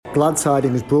Glad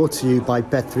Tidings is brought to you by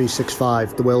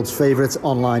Bet365, the world's favourite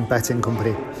online betting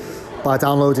company. By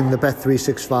downloading the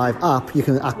Bet365 app, you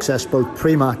can access both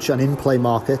pre-match and in-play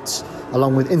markets,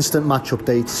 along with instant match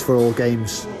updates for all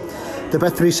games. The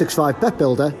Bet365 Bet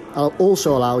Builder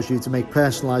also allows you to make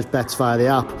personalised bets via the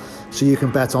app, so you can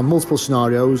bet on multiple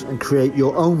scenarios and create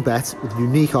your own bet with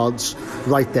unique odds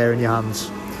right there in your hands.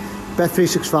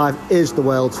 Bet365 is the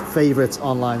world's favourite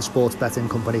online sports betting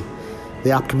company. The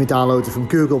app can be downloaded from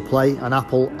Google Play and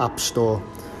Apple App Store.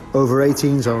 Over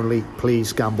 18s only.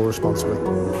 Please gamble responsibly.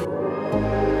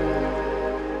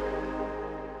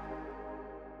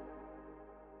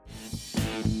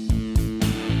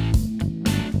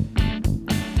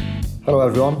 Hello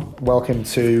everyone, welcome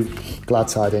to Glad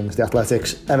Tidings, the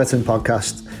Athletics Everton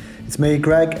podcast. It's me,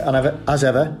 Greg, and as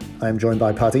ever, I am joined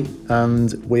by Paddy,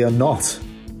 and we are not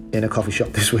in a coffee shop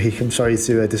this week. I'm sorry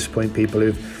to disappoint people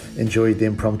who've enjoyed the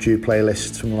impromptu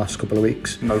playlists from the last couple of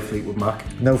weeks. No Fleetwood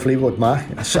Mac. No Fleetwood Mac.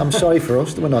 I'm sorry for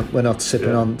us that we're not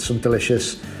sipping on some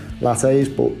delicious lattes,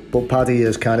 but Paddy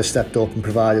has kind of stepped up and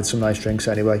provided some nice drinks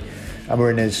anyway. And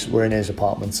we're in his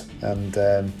apartment, and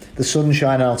the sun's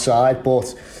shining outside,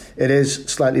 but it is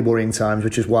slightly worrying times,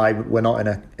 which is why we're not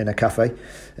in a cafe.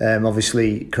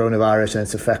 Obviously, coronavirus and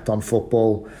its effect on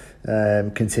football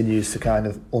continues to kind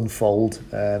of unfold,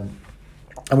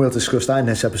 and we'll discuss that in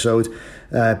this episode.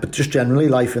 But just generally,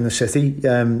 life in the city,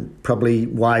 probably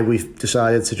why we've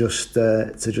decided to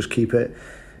just keep it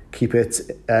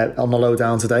on the low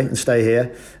down today and stay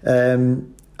here.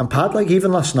 And Pat, like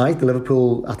even last night, the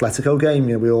Liverpool Atletico game,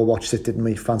 we all watched it, didn't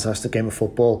we? Fantastic game of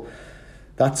football.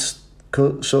 That's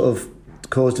sort of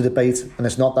caused a debate, and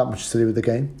it's not that much to do with the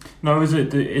game. No,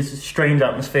 it's a strange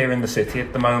atmosphere in the city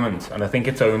at the moment, and I think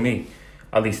it's only,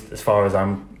 at least as far as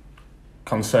I'm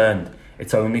concerned,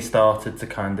 it's only started to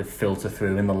kind of filter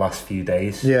through in the last few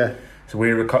days. Yeah. So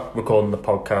we're recording the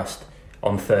podcast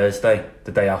on Thursday,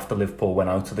 the day after Liverpool went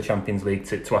out of the Champions League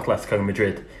to Atletico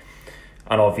Madrid.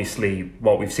 And obviously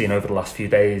what we've seen over the last few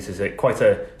days is quite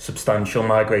a substantial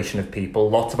migration of people,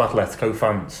 lots of Atletico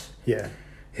fans. Yeah.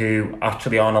 Who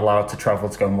actually aren't allowed to travel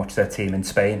to go and watch their team in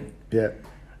Spain. Yeah.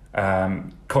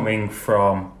 Coming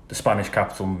from the Spanish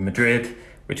capital, Madrid,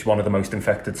 which is one of the most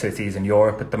infected cities in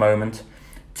Europe at the moment,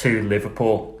 to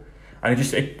Liverpool. And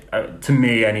to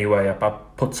me anyway, I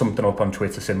put something up on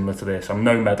Twitter similar to this. I'm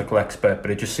no medical expert, but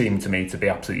it just seemed to me to be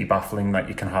absolutely baffling that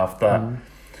you can have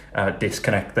that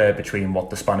disconnect there between what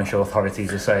the Spanish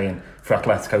authorities are saying for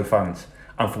Atletico fans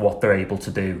and for what they're able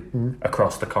to do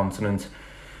across the continent.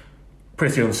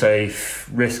 Pretty unsafe,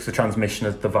 risks the transmission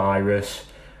of the virus.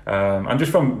 And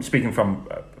just speaking from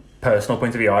a personal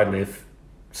point of view, I live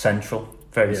central,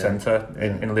 very centre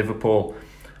in Liverpool.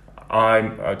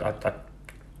 I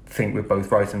think we're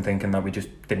both right in thinking that we just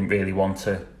didn't really want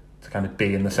to kind of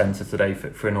be in the centre today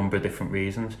for a number of different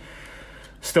reasons.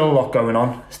 Still a lot going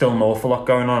on, still an awful lot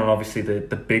going on, and obviously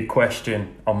the big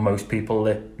question on most people's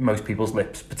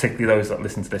lips, particularly those that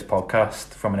listen to this podcast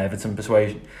from an Everton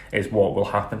persuasion, is what will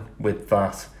happen with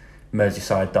that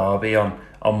Merseyside derby on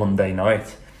Monday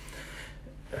night.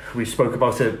 We spoke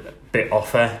about it a bit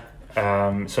off air,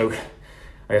 so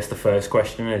I guess the first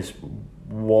question is,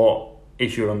 what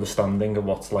is your understanding of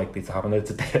what's likely to happen?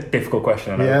 It's a difficult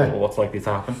question, I know, but what's likely to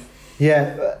happen?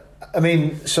 Yeah, I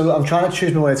mean, so I'm trying to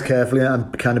choose my words carefully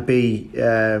and kind of be,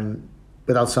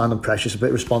 without sounding precious, a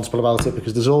bit responsible about it,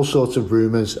 because there's all sorts of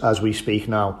rumours as we speak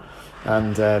now.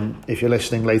 And if you're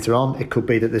listening later on, it could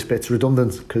be that this bit's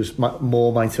redundant because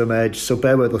more might emerge. So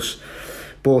bear with us.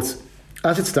 But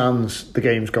as it stands, the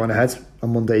game's going ahead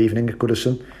on Monday evening at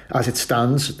Goodison. As it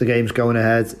stands, the game's going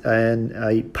ahead in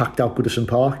a packed out Goodison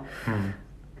Park.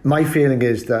 My feeling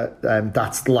is that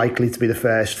that's likely to be the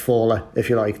first faller, if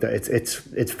you like. That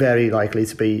it's very likely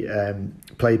to be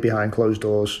played behind closed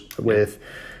doors with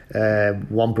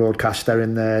one broadcaster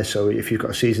in there. So if you've got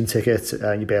a season ticket,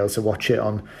 you'll be able to watch it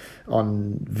on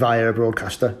via a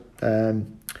broadcaster.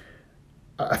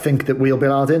 I think that we'll be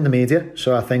allowed in, the media,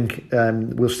 so I think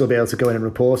we'll still be able to go in and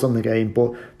report on the game,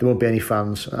 but there won't be any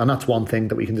fans, and that's one thing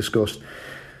that we can discuss.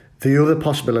 The other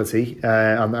possibility,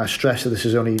 and I stress that this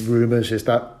is only rumours, is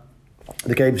that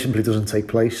the game simply doesn't take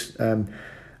place.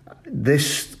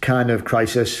 This kind of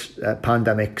crisis,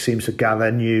 pandemic, seems to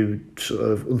gather new sort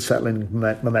of unsettling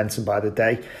momentum by the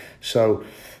day. So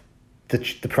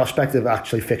the prospect of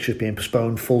actually fixtures being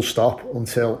postponed full stop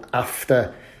until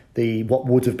after what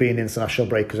would have been the international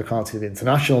break, because I can't see the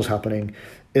internationals happening,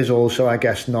 is also, I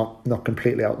guess, not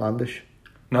completely outlandish.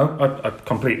 No, I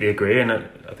completely agree, and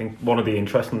I think one of the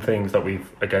interesting things that we've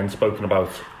again spoken about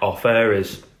off air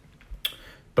is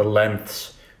the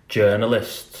lengths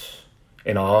journalists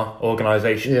in our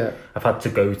organisation have had to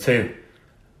go to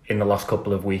in the last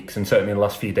couple of weeks and certainly in the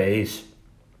last few days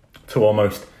to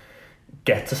almost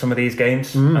get to some of these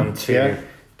games and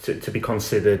to be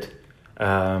considered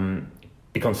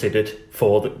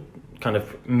for the kind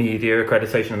of media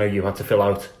accreditation. I know you had to fill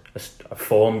out a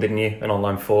form, didn't you, an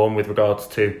online form with regards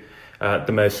to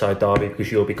the Merseyside derby,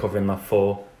 because you'll be covering that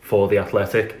for the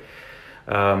Athletic.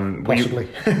 Possibly.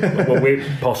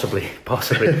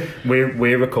 Possibly.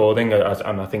 We're recording,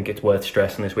 and I think it's worth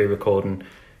stressing this, we're recording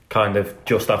kind of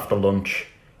just after lunch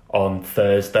on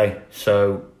Thursday.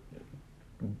 So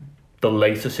the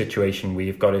latest situation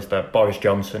we've got is that Boris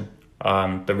Johnson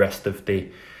and the rest of the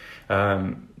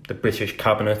British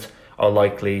cabinet are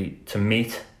likely to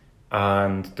meet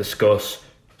and discuss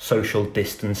social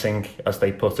distancing, as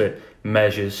they put it,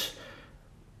 measures.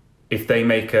 If they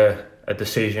make a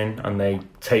decision and they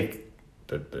take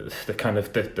the kind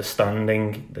of the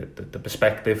standing, the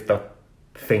perspective that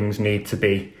things need to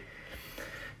be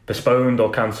postponed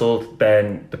or cancelled,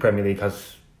 then the Premier League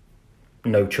has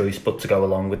no choice but to go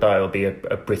along with that. It'll be a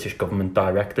British government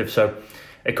directive, so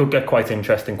it could get quite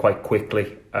interesting quite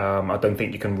quickly. I don't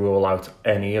think you can rule out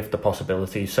any of the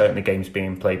possibilities. Certainly games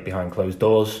being played behind closed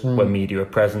doors where media are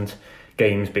present,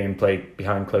 games being played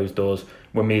behind closed doors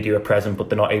where media are present but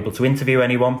they're not able to interview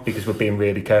anyone because we're being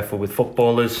really careful with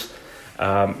footballers.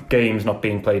 Games not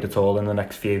being played at all in the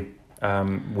next few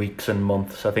weeks and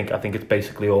months. I think it's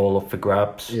basically all up for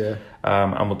grabs,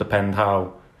 and will depend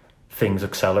how things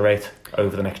accelerate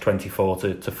over the next 24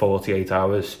 to 48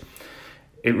 hours.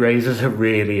 It raises a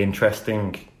really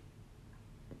interesting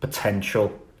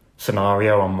potential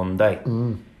scenario on Monday.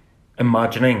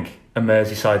 Imagining a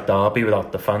Merseyside derby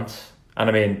without the fans. And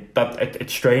I mean,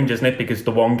 it's strange, isn't it? Because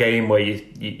the one game where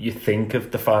you think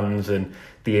of the fans and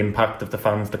the impact of the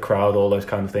fans, the crowd, all those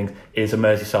kind of things, is a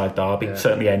Merseyside derby. Yeah.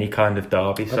 Certainly any kind of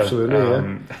derby. Absolutely,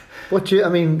 yeah. What do you, I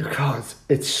mean, God,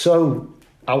 it's so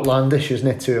outlandish, isn't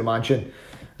it, to imagine?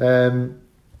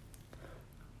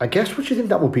 I guess, what do you think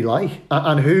that would be like?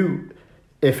 And who,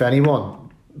 if anyone,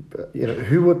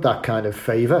 who would that kind of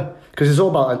favour? Because it's all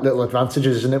about like, little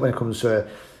advantages, isn't it, when it comes to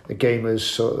a game as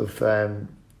sort of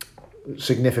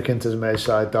significant as a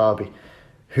Merseyside derby.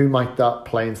 Who might that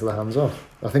play into the hands of?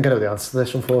 I think I know the answer to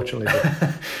this, unfortunately,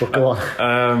 but go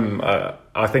on.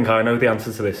 I think I know the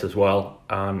answer to this as well.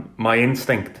 My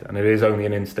instinct, and it is only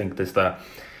an instinct, is that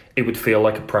it would feel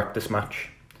like a practice match,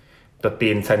 that the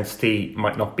intensity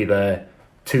might not be there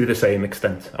to the same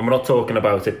extent. And we're not talking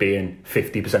about it being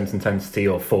 50% intensity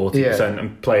or 40%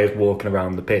 and players walking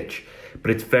around the pitch, but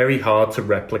it's very hard to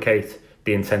replicate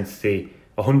the intensity,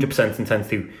 100%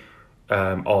 intensity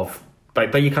of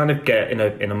like that you kind of get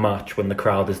in a match when the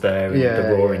crowd is there and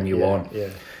they're roaring you on. Yeah.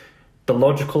 The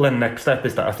logical and next step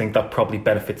is that I think that probably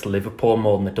benefits Liverpool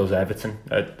more than it does Everton.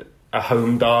 A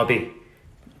home derby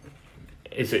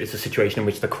is a situation in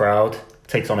which the crowd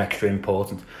takes on extra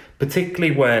importance,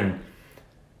 particularly when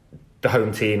the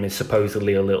home team is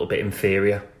supposedly a little bit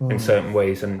inferior in certain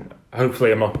ways. And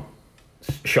hopefully I'm not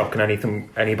shocking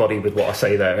anybody with what I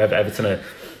say there. Everton are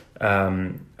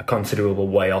a considerable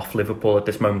way off Liverpool at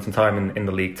this moment in time in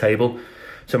the league table.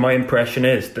 So my impression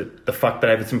is that the fact that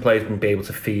Everton players wouldn't be able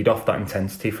to feed off that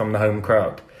intensity from the home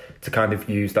crowd to kind of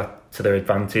use that to their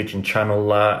advantage and channel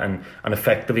that and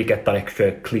effectively get that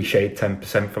extra cliched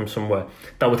 10% from somewhere,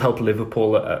 that would help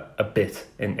Liverpool a bit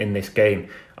in this game.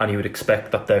 And you would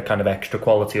expect that their kind of extra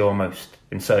quality almost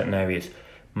in certain areas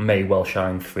may well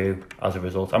shine through as a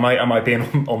result. Am I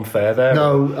being unfair there?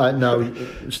 No.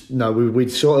 We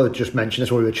sort of just mentioned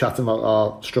this when we were chatting about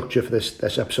our structure for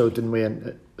this episode, didn't we?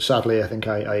 And sadly, I think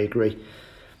I agree.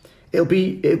 It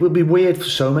would be weird for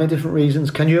so many different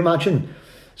reasons. Can you imagine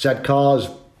Zed cars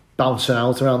bouncing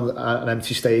out around an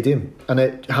empty stadium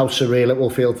and how surreal it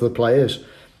will feel to the players,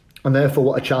 and therefore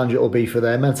what a challenge it will be for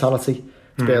their mentality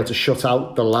to be able to shut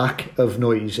out the lack of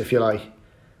noise, if you like.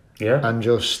 Yeah. And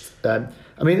just, I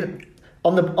mean,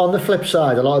 on the flip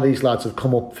side, a lot of these lads have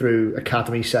come up through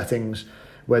academy settings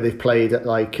where they've played at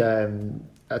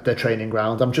at their training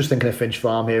ground. I'm just thinking of Finch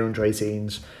Farm here, under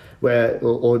 18s,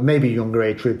 or maybe younger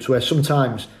age groups, where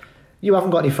sometimes you haven't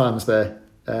got any fans there.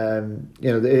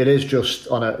 It is just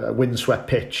on a windswept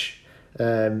pitch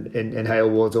in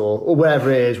Halewood or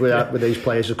wherever it is where these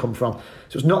players have come from.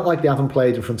 So it's not like they haven't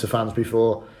played in front of fans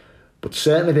before, but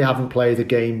certainly they haven't played a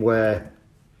game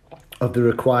of the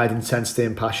required intensity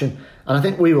and passion. And I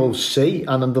think we will see,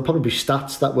 and there'll probably be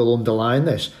stats that will underline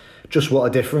this, just what a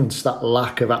difference that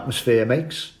lack of atmosphere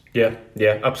makes. Yeah,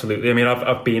 absolutely. I mean,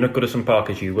 I've been at Goodison Park,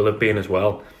 as you will have been as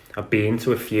well. I've been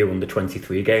to a few under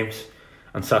 23 games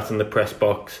and sat in the press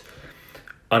box,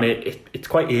 and it's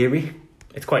quite eerie.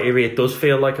 It's quite eerie. It does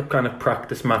feel like a kind of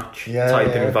practice match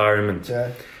type environment.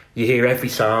 Yeah. You hear every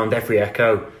sound, every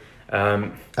echo.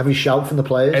 Every shout from the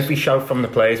players. Every shout from the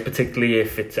players, particularly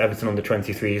if it's Everton under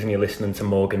 23s and you're listening to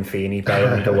Morgan Feeney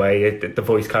bellowing away, the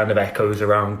voice kind of echoes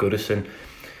around Goodison.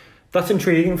 That's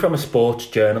intriguing from a sports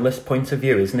journalist point of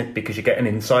view, isn't it? Because you get an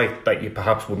insight that you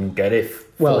perhaps wouldn't get if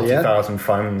 40,000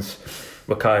 fans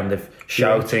were kind of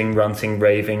shouting, ranting,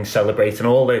 raving, celebrating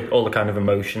all the kind of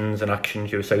emotions and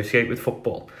actions you associate with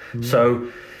football. So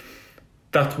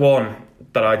that's one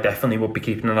that I definitely would be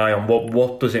keeping an eye on.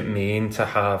 What does it mean to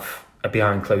have a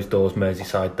behind closed doors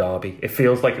Merseyside derby? It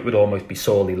feels like it would almost be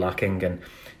sorely lacking, and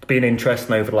it's been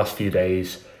interesting over the last few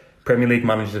days. Premier League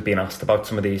managers have been asked about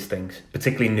some of these things,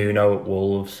 particularly Nuno at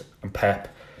Wolves and Pep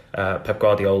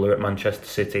Guardiola at Manchester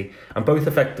City, and both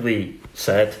effectively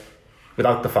said,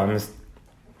 without the fans,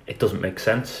 it doesn't make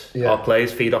sense. Our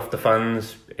players feed off the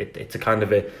fans. It's a kind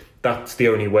of that's the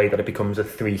only way that it becomes a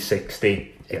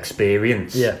 360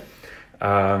 experience.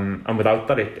 And without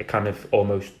that, it kind of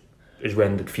almost is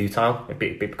rendered futile. It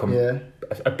becomes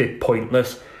a bit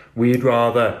pointless. We'd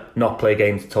rather not play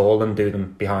games at all than do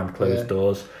them behind closed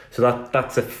doors. So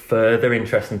that's a further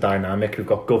interesting dynamic. We've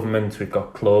got government, we've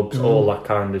got clubs, all that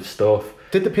kind of stuff.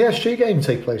 Did the PSG game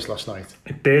take place last night?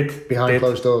 It did. Behind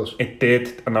closed doors? It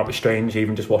did, and that was strange,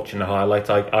 even just watching the highlights.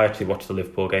 I actually watched the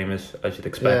Liverpool game, as you'd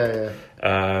expect.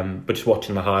 But just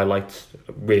watching the highlights,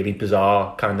 really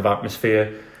bizarre kind of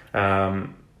atmosphere. The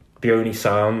only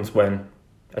sounds when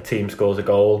a team scores a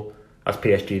goal, as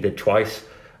PSG did twice,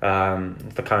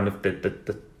 the kind of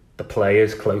the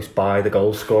players close by the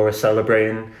goal scorer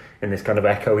celebrating in this kind of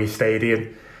echoey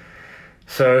stadium.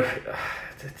 So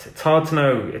it's hard to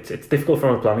know. It's difficult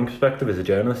from a planning perspective as a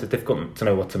journalist. It's difficult to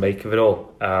know what to make of it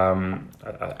all.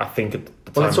 I think at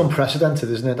the time, it's unprecedented,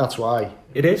 isn't it? That's why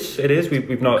it is.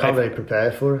 We've not can't really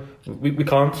prepare for it. We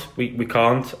can't.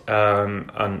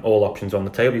 And all options on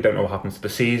the table. You don't know what happens to the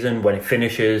season, when it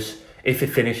finishes, if it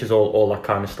finishes, all that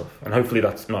kind of stuff. And hopefully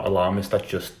that's not alarmist. That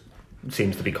just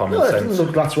seems to be common sense.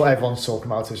 Look, that's what everyone's talking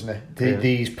about, isn't it?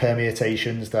 These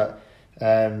permutations that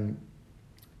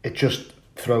it just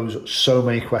throws so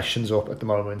many questions up at the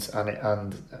moment,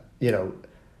 and you know,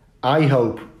 I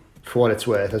hope, for what it's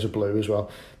worth, as a Blue as well,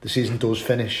 the season does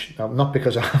finish. Not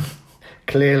because I'm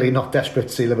clearly not desperate to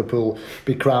see Liverpool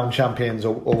be crowned champions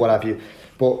or what have you,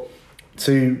 but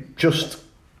to just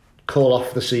call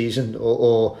off the season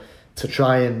or to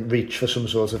try and reach for some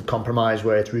sort of compromise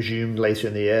where it's resumed later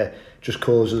in the year just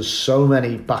causes so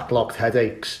many backlogged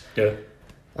headaches.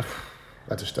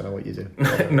 I just don't know what you do.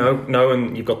 No,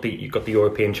 and you've got the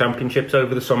European Championships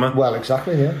over the summer. Well,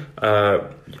 exactly,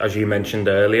 yeah. As you mentioned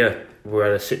earlier,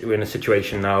 we're in a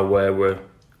situation now where we're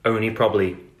only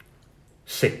probably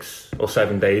 6 or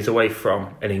 7 days away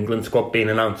from an England squad being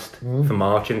announced for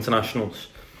March internationals.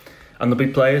 And there'll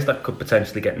be players that could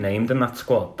potentially get named in that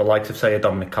squad. The likes of, say, a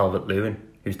Dominic Calvert-Lewin,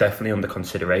 who's definitely under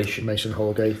consideration. Mason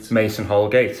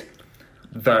Holgate.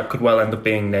 That could well end up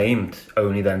being named,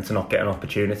 only then to not get an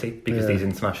opportunity because these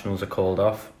internationals are called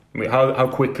off. I mean, how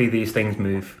quickly these things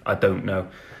move, I don't know.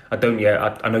 I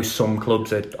know some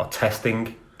clubs are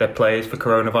testing their players for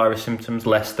coronavirus symptoms.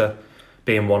 Leicester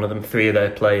being one of them. 3 of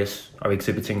their players are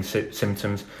exhibiting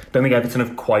symptoms. Don't think Everton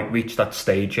have quite reached that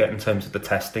stage yet in terms of the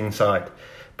testing side.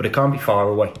 But it can't be far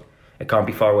away.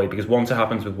 Because once it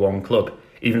happens with one club,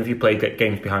 even if you play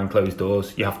games behind closed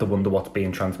doors, you have to wonder what's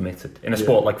being transmitted in a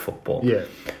sport like football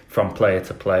from player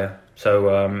to player.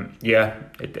 So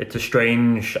it's a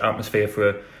strange atmosphere for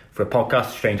a podcast,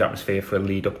 a strange atmosphere for a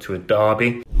lead up to a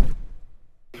derby.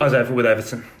 As ever with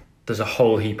Everton, there's a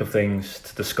whole heap of things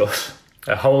to discuss.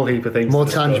 More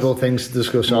tangible things to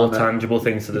discuss.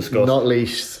 Not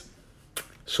least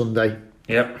Sunday.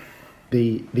 Yep.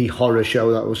 The horror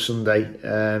show that was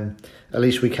Sunday. At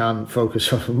least we can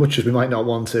focus on, as much as we might not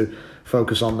want to,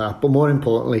 focus on that. But more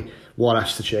importantly, what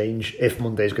has to change if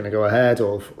Monday's going to go ahead,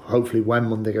 or hopefully when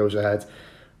Monday goes ahead,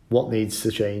 what needs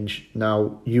to change.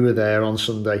 Now, you were there on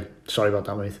Sunday. Sorry about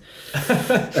that, mate.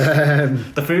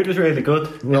 The food was really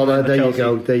good. Well, there you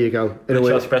go. In the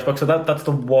Chelsea press box. So that's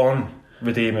the one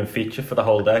redeeming feature for the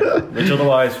whole day, which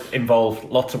otherwise involved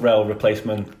lots of rail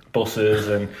replacement, buses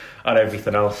and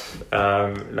everything else.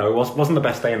 No, it wasn't the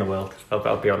best day in the world,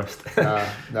 I'll be honest.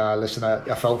 Nah, listen,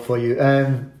 I felt for you.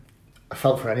 I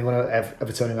felt for anyone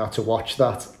ever turning out to watch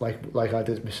that, like I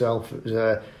did myself. It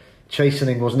was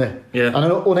chastening, wasn't it? Yeah. And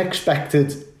an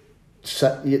unexpected,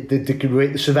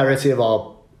 the severity of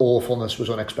our awfulness was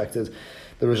unexpected.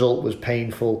 The result was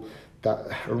painful.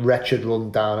 That wretched run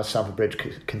down at Stamford Bridge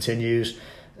continues.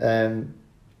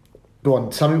 Go on,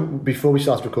 tell me, before we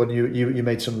start recording, you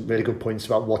made some really good points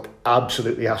about what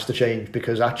absolutely has to change,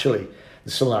 because actually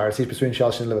the similarities between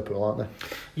Chelsea and Liverpool, aren't there?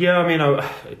 Yeah, I mean,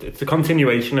 it's a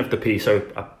continuation of the piece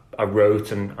I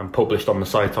wrote and published on the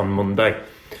site on Monday.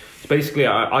 So basically,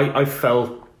 I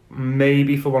felt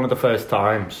maybe for one of the first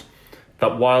times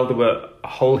that while there were a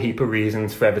whole heap of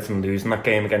reasons for Everton losing that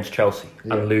game against Chelsea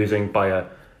and losing by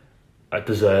a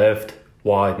deserved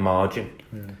wide margin,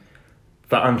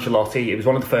 that Ancelotti, it was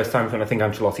one of the first times when I think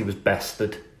Ancelotti was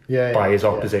bested by his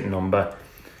opposite number.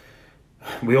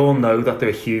 We all know that there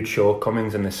are huge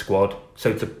shortcomings in this squad,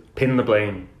 so to pin the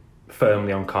blame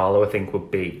firmly on Carlo I think would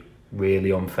be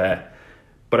really unfair.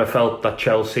 But I felt that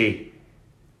Chelsea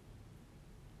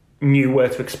knew where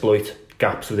to exploit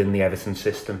gaps within the Everton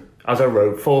system. As I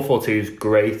wrote, 4-4-2 is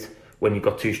great when you've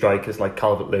got two strikers like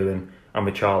Calvert-Lewin and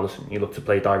Richarlison. You look to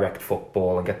play direct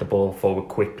football and get the ball forward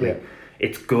quickly. Yeah.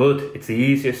 It's good. It's the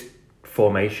easiest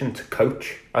formation to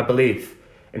coach, I believe,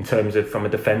 in terms of from a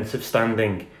defensive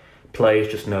standing, players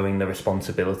just knowing their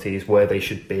responsibilities, where they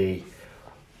should be,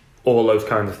 all those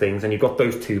kinds of things. And you've got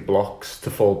those two blocks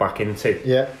to fall back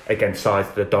into against sides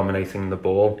that are dominating the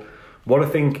ball. What I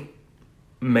think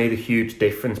made a huge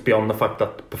difference, beyond the fact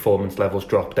that the performance levels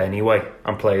dropped anyway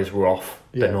and players were off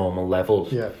their normal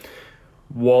levels,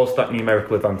 was that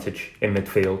numerical advantage in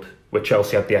midfield, where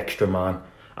Chelsea had the extra man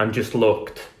and just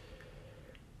looked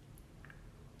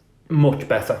much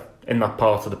better in that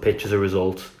part of the pitch as a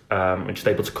result, and just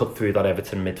able to cut through that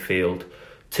Everton midfield.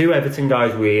 Two Everton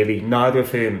guys really, neither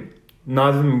of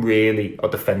them really are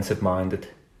defensive minded,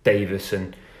 Davis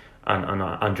and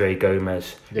Andre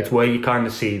Gomez. It's where you kind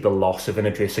of see the loss of an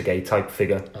Idrissa Gueye type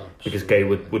figure, because Gueye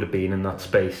would have been in that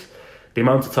space. The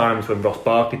amount of times when Ross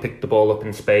Barkley picked the ball up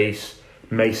in space,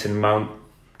 Mason Mount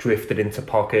drifted into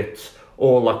pockets,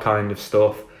 all that kind of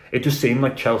stuff. It just seemed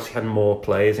like Chelsea had more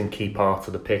players in key parts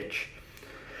of the pitch.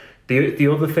 The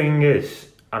other thing is,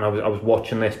 and I was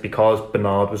watching this because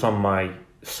Bernard was on my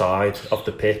side of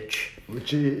the pitch,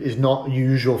 which is not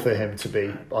usual for him to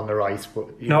be on the right.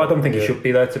 But no, I don't think he should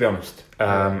be there, to be honest.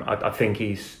 I think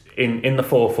he's in the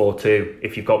 4-4-2.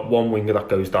 If you've got one winger that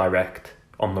goes direct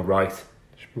on the right,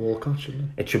 Walcott,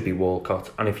 shouldn't it? It should be Walcott.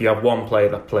 And if you have one player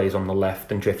that plays on the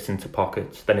left and drifts into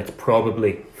pockets, then it's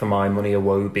probably, for my money,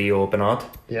 Iwobi or Bernard.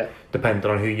 Yeah.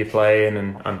 Depending on who you're playing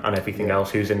and everything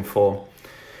else, who's in form.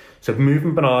 So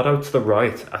moving Bernard out to the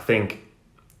right, I think,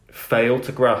 failed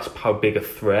to grasp how big a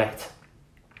threat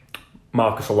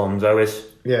Marcos Alonso is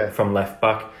from left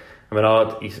back. And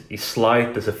Bernard, he's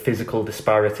slight, there's a physical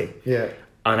disparity. Yeah.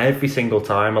 And every single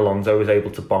time Alonso was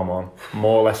able to bomb on,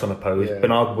 more or less unopposed.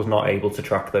 Bernard was not able to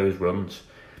track those runs,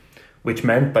 which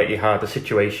meant that you had a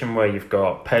situation where you've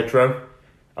got Pedro,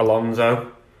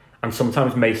 Alonso, and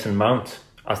sometimes Mason Mount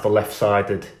as the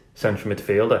left-sided central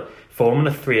midfielder, forming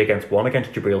a 3-against-1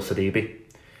 against Jibril Sidibe,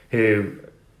 who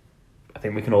I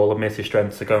think we can all admit his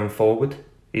strengths are going forward.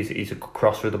 He's a good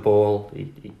crosser of the ball,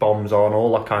 he bombs on,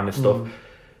 all that kind of stuff.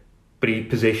 But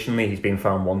positionally, he's been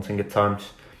found wanting at times.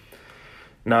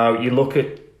 Now, you look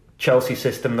at Chelsea's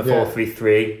system, the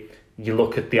 4-3-3, you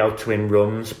look at the out-to-in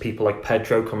runs, people like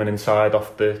Pedro coming inside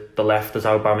off the left as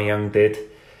Aubameyang did.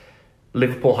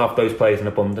 Liverpool have those players in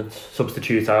abundance.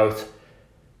 Substitute out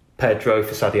Pedro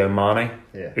for Sadio Mane,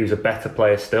 who's a better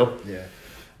player still.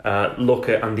 Look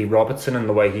at Andy Robertson and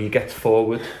the way he gets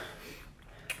forward.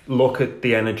 Look at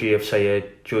the energy of, say,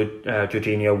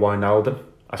 Jorginho Wijnaldum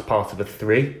as part of a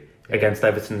 3 against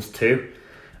Everton's 2.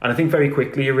 And I think very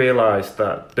quickly you realise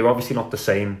that they're obviously not the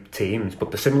same teams, but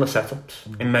they're similar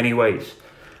setups in many ways.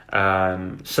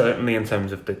 Certainly in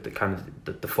terms of the kind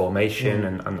of the formation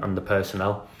and the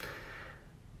personnel.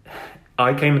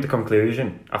 I came to the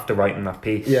conclusion after writing that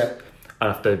piece, and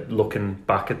after looking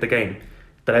back at the game,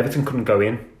 that Everton couldn't go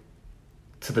in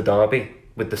to the derby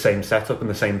with the same setup and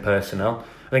the same personnel.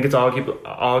 I think it's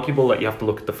arguable that you have to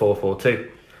look at the 4-4-2.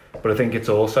 But I think it's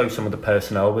also some of the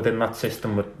personnel within that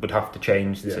system would have to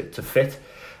change to fit.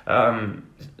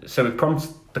 So it prompts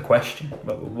the question,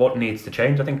 what needs to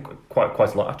change? I think quite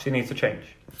a lot actually needs to change.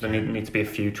 There need to be a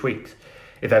few tweaks.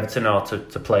 If Everton are to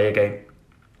play a game,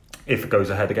 if it goes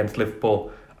ahead against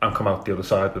Liverpool and come out the other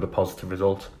side with a positive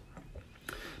result,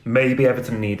 maybe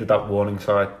Everton needed that warning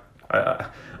sign. I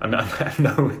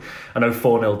know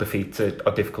 4-0 defeats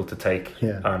are difficult to take,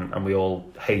 and we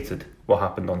all hated what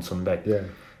happened on Sunday.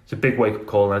 It's a big wake-up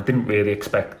call, and I didn't really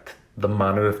expect the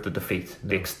manner of the defeat,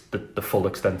 the full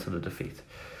extent of the defeat.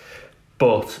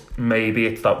 But maybe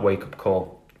it's that wake-up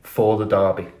call for the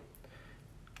derby.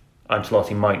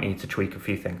 Ancelotti might need to tweak a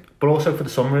few things, but also for the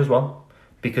summer as well,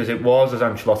 because it was, as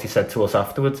Ancelotti said to us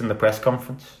afterwards in the press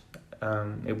conference,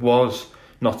 it was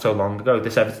not so long ago,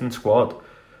 this Everton squad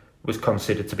was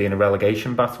considered to be in a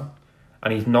relegation battle,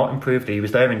 and he's not improved. He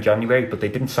was there in January, but they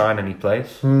didn't sign any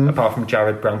players apart from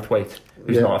Jared Branthwaite,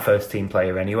 who's not a first team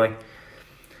player anyway.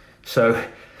 So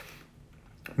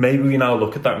maybe we now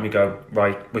look at that and we go,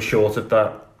 right, we're short of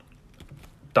that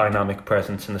dynamic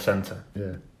presence in the centre.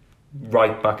 Yeah.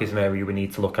 Right back is an area we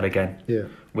need to look at again. Yeah.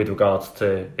 With regards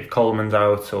to if Coleman's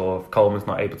out or if Coleman's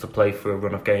not able to play for a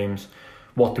run of games,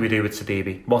 what do we do with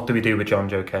Sidibe? What do we do with John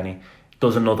Joe Kenny?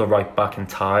 Does another right back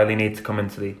entirely need to come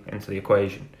into the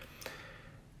equation?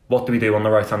 What do we do on the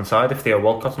right hand side if Theo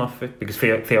Walcott's not fit? Because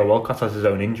Theo Walcott has his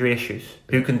own injury issues.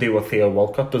 Who can do what Theo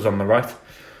Walcott does on the right?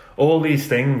 All these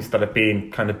things that have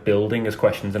been kind of building as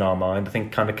questions in our mind, I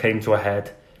think kind of came to a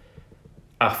head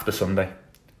after Sunday.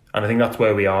 And I think that's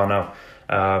where we are now.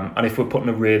 And if we're putting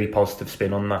a really positive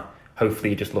spin on that,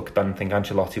 hopefully you just look at that and think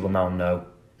Ancelotti will now know.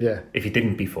 Yeah. If he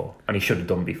didn't before, and he should have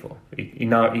done before. He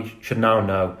should now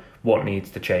know what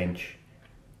needs to change,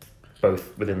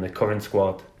 both within the current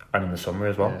squad and in the summer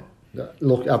as well. Yeah.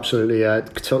 Look, absolutely, I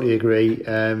totally agree.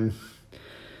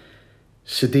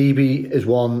 Sidibe is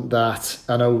one that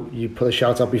I know you put a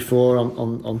shout out before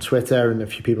on Twitter, and a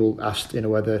few people asked,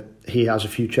 whether he has a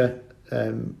future.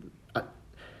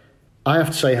 I have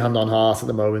to say, hand on heart, at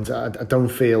the moment, I don't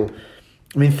feel.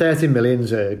 I mean, 30 million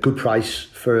is a good price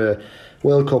for a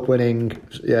World Cup winning,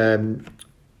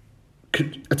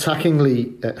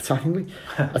 attackingly,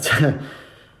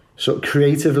 sort of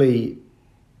creatively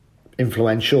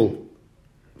influential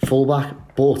fullback.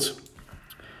 But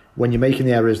when you're making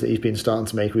the errors that he's been starting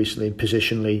to make recently,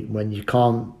 positionally, when you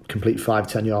can't complete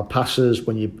 5-10 yard passes,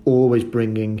 when you're always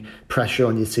bringing pressure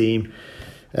on your team,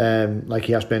 like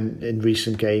he has been in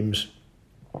recent games,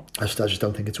 I just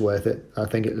don't think it's worth it. I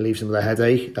think it leaves them with a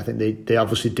headache. I think they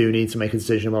obviously do need to make a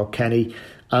decision about Kenny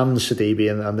and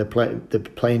Sidibe, and they're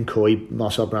playing coy.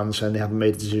 Marcel Branson, they haven't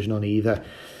made a decision on either.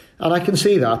 And I can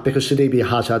see that because Sidibe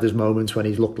has had his moments when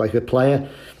he's looked like a player,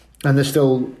 and there's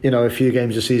still a few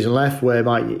games of season left where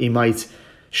he might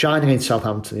shine against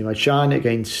Southampton, he might shine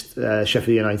against Sheffield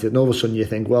United, and all of a sudden you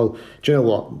think, well, do you know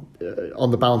what?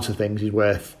 On the balance of things, he's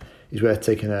worth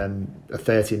taking a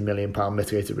 £13 million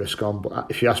mitigated risk on. But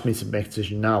if you ask me to make a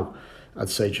decision now, I'd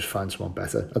say just find someone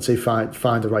better. I'd say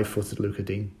find a right-footed Lucas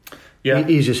Digne. Yeah.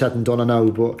 Easier said than done, I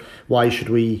know, but why should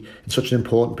we, in such an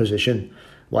important position,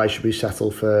 why should we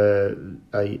settle for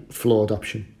a flawed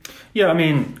option? Yeah, I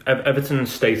mean,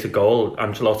 Everton's stated goal,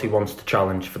 Ancelotti wants to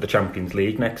challenge for the Champions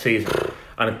League next season.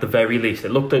 And at the very least,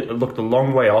 it looked a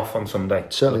long way off on Sunday.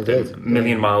 It certainly did. A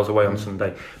million miles away on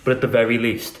Sunday. But at the very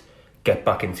least, get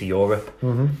back into Europe.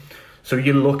 Mm-hmm. So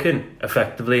you're looking,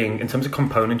 effectively, in terms of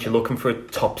components, you're looking for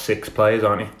top 6 players,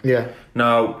 aren't you? Yeah.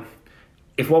 Now,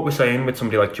 if what we're saying with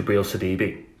somebody like Djibril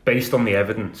Sidibe, based on the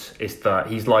evidence, is that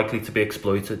he's likely to be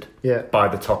exploited by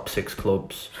the top 6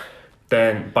 clubs,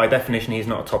 then by definition he's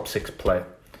not a top 6 player.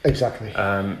 Exactly.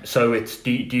 So it's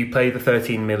do you pay the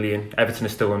 13 million? Everton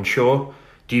is still unsure.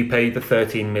 Do you pay the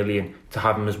 13 million to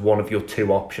have him as one of your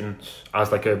 2 options,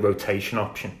 as like a rotation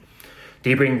option? Do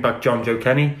you bring back John Joe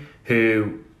Kenny,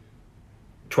 who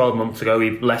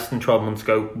less than 12 months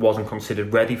ago, wasn't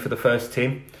considered ready for the first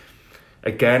team?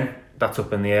 Again, that's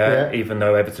up in the air, even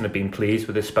though Everton have been pleased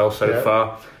with his spell so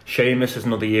far. Seamus is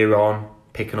another year on,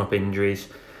 picking up injuries.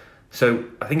 So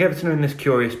I think Everton are in this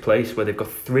curious place where they've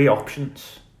got 3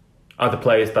 options. Either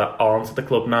players that aren't at the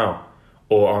club now,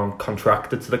 or aren't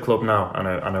contracted to the club now,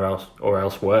 or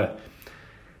elsewhere.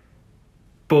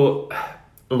 But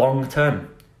long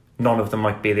term, none of them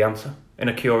might be the answer in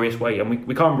a curious way. And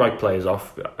we can't write players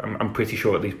off. I'm pretty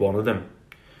sure at least one of them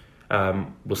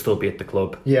will still be at the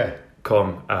club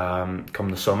come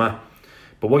the summer.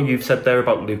 But what you've said there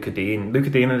about Lucas Digne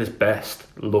at his best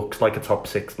looks like a top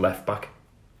 6 left back.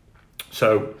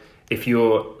 So if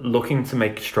you're looking to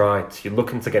make strides, you're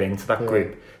looking to get into that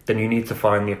group, then you need to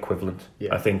find the equivalent,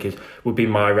 I think would be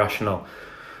my rationale.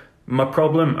 My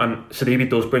problem, and Sidibe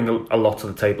does bring a lot to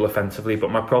the table offensively,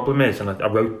 but my problem is, and I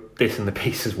wrote this in the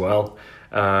piece as well,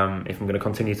 if I'm going to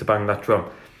continue to bang that drum,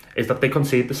 is that they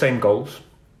concede the same goals.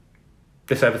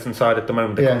 This Everton side at the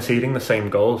moment, they're conceding the same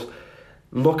goals.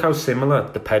 Look how similar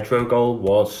the Pedro goal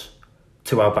was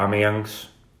to Aubameyang's.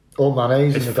 Or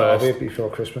Mane's in the derby before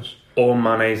Christmas. Or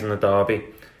Mane's in the derby.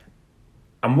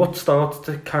 And what starts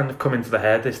to kind of come into the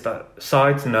head is that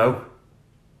sides know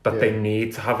that they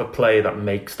need to have a player that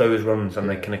makes those runs and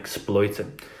they can exploit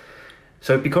it.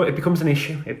 So it becomes an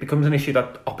issue. It becomes an issue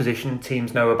that opposition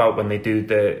teams know about when they do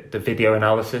the video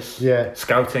analysis,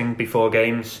 scouting before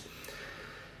games.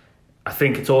 I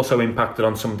think it's also impacted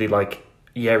on somebody like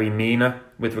Yerry Mina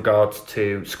with regards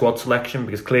to squad selection,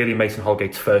 because clearly Mason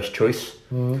Holgate's first choice.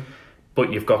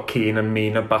 But you've got Keane and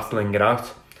Mina battling it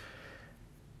out.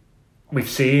 We've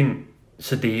seen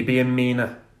Sidibe and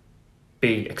Mina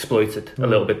be exploited a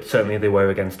little bit. Certainly they were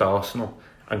against Arsenal,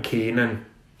 and Keane and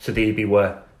Sidibe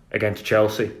were against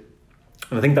Chelsea.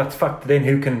 And I think that's factored in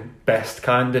who can best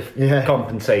kind of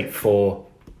compensate for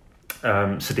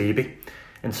Sidibe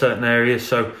in certain areas.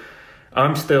 So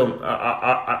I'm still,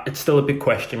 it's still a big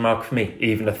question mark for me,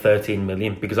 even at 13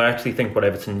 million, because I actually think what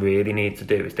Everton really need to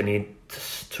do is they need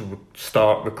to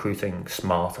start recruiting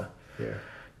smarter. Yeah.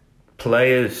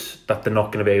 Players that they're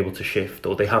not going to be able to shift,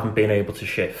 or they haven't been able to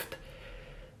shift,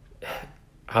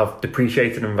 have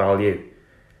depreciated in value,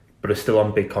 but are still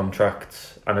on big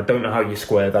contracts. And I don't know how you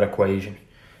square that equation.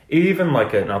 Even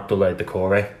like an Abdoulaye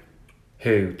Doucouré,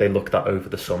 who they looked at over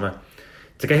the summer,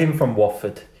 to get him from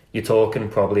Watford, you're talking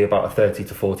probably about a 30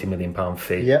 to 40 million pound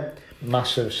fee. Yep,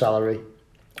 massive salary.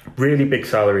 Really big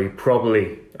salary,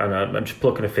 probably, and I'm just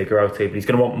plucking a figure out here, but he's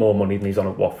going to want more money than he's on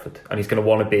at Watford, and he's going to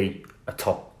want to be a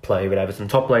top player at Everton.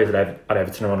 Top players at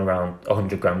Everton are on around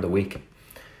 100 grand a week.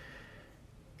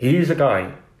 He's a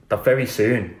guy that very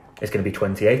soon is going to be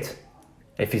 28,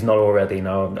 if he's not already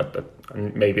now.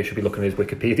 And maybe I should be looking at his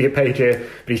Wikipedia page here,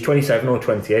 but he's 27 or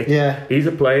 28. Yeah. He's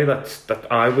a player that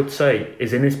I would say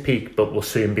is in his peak, but will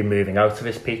soon be moving out of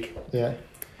his peak. Yeah.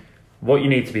 What you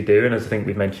need to be doing, as I think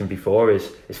we've mentioned before,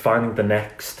 is finding the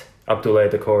next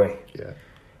Abdoulaye Doucouré. Yeah.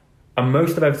 And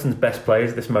most of Everton's best players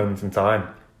at this moment in time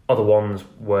are the ones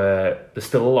where there's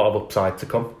still a lot of upside to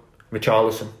come.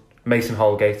 Richarlison, Mason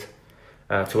Holgate,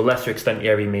 to a lesser extent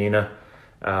Yerry Mina.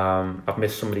 I've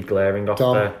missed somebody glaring off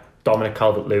there. Dominic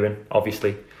Calvert-Lewin,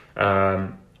 obviously, a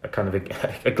kind of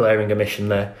a glaring omission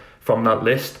there from that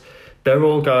list. They're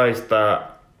all guys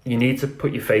that you need to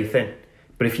put your faith in.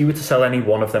 But if you were to sell any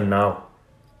one of them now,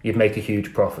 you'd make a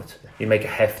huge profit. You'd make a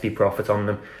hefty profit on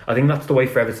them. I think that's the way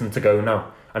for Everton to go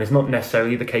now. And it's not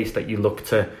necessarily the case that you look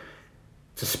to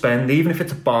spend, even if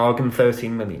it's a bargain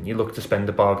 13 million, you look to spend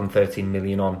a bargain 13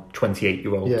 million on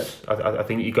 28-year-olds. Yeah. I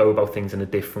think you go about things in a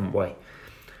different way.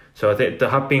 So I think there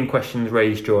have been questions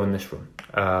raised during this run.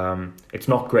 It's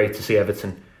not great to see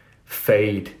Everton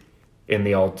fade in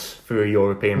the odds for a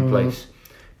European place,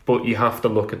 but you have to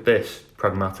look at this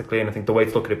pragmatically, and I think the way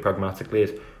to look at it pragmatically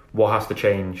is what has to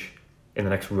change in the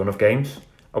next run of games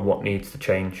and what needs to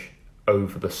change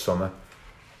over the summer.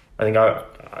 I think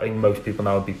most people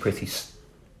now would be pretty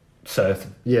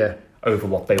certain over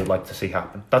what they would like to see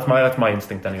happen. That's my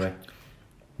instinct anyway.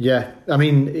 Yeah, I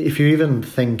mean, if you even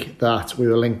think that we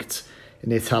were linked in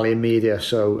the Italian media,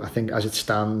 so I think as it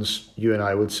stands, you and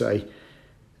I would say,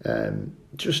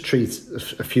 just treat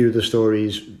a few of the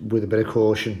stories with a bit of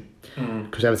caution,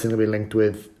 because everything will be linked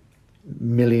with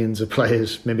millions of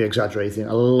players, maybe exaggerating,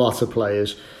 a lot of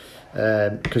players,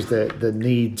 because the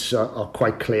needs are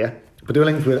quite clear. But they were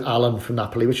linked with Alan from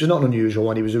Napoli, which is not unusual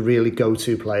when he was a really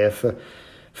go-to player for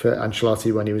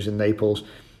Ancelotti when he was in Naples.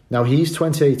 Now, he's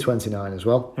 28, 29 as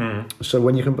well. So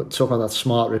when you can talk about that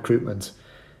smart recruitment,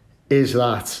 is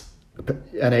that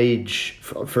an age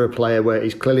for a player where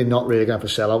he's clearly not really going to have a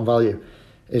sell-on value?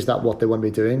 Is that what they want to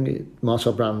be doing?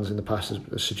 Marcel Brands in the past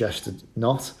has suggested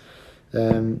not.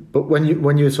 But when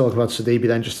you talk about Sidibe,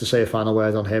 then just to say a final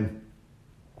word on him,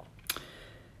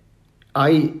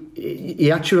 he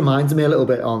actually reminded me a little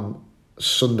bit on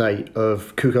Sunday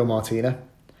of Cuco Martina.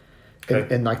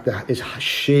 In like his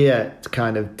sheer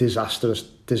kind of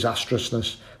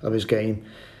disastrousness of his game.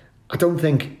 I don't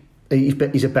think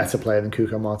he's a better player than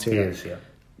Cuco Martina. He is, yeah.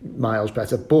 Miles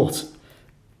better. But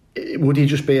would he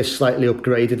just be a slightly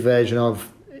upgraded version of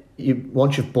you?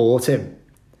 Once you've bought him,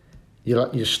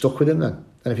 you're stuck with him then.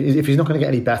 And if he's not going to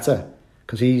get any better,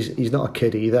 because he's not a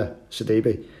kid either,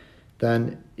 Sidibe,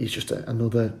 then he's just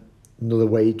another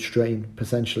wage strain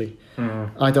potentially.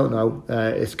 I don't know.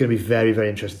 It's going to be very, very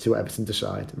interesting to see what Everton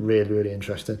decide. Really, really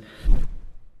interesting.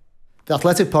 The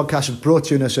Athletic Podcast is brought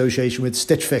to you in association with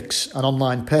Stitch Fix, an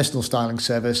online personal styling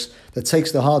service that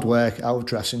takes the hard work out of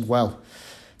dressing well.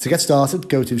 To get started,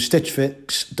 go to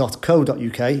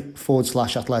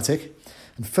stitchfix.co.uk/athletic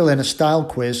and fill in a style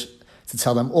quiz to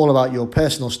tell them all about your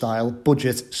personal style,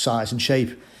 budget, size and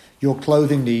shape, your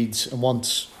clothing needs and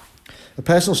wants. A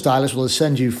personal stylist will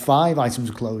send you 5 items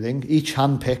of clothing, each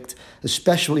hand-picked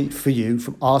especially for you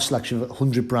from our selection of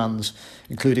 100 brands,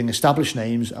 including established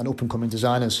names and up-and-coming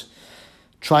designers.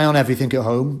 Try on everything at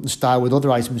home and style with other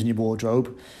items in your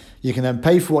wardrobe. You can then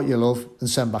pay for what you love and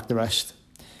send back the rest.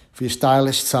 For your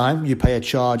stylist time, you pay a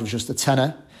charge of just a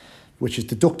tenner, which is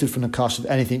deducted from the cost of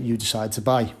anything you decide to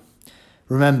buy.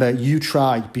 Remember, you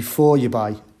try before you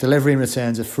buy. Delivery and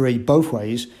returns are free both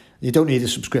ways. You don't need a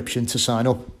subscription to sign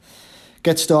up.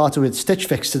 Get started with Stitch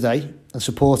Fix today and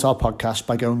support our podcast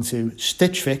by going to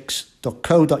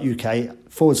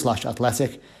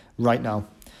stitchfix.co.uk/athletic right now.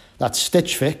 That's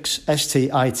Stitch Fix,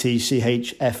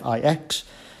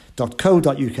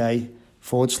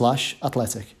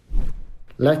 stitchfix.co.uk/athletic.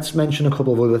 Let's mention a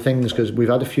couple of other things, because we've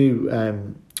had a few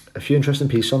interesting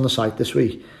pieces on the site this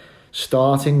week,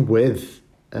 starting with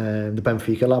the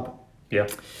Benfica lab. Yeah.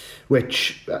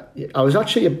 Which I was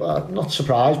actually not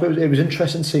surprised, but it was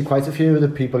interesting to see quite a few of the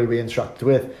people who we interacted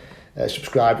with,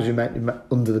 subscribers who met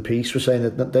under the piece, were saying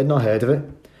that they'd not heard of it.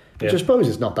 Which I suppose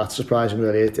is not that surprising,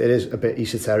 really. It is a bit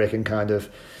esoteric and kind of,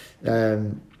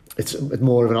 it's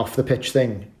more of an off-the-pitch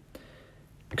thing.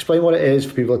 Explain what it is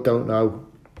for people that don't know,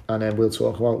 and then we'll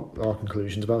talk about our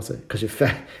conclusions about it, because it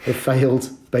failed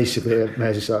basically in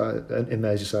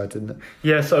Merseyside, didn't it?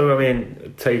 Yeah, so I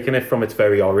mean, taking it from its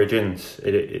very origins,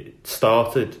 it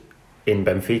started in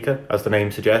Benfica, as the name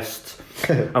suggests,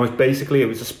 and it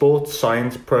was a sports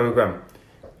science programme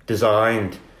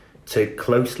designed to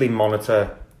closely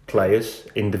monitor players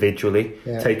individually,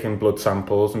 taking blood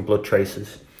samples and blood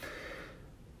traces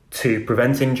to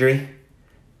prevent injury,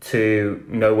 to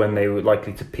know when they were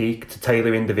likely to peak, to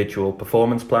tailor individual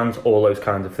performance plans, all those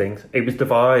kinds of things. It was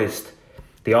devised,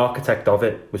 the architect of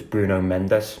it was Bruno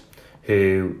Mendes,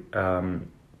 who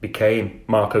became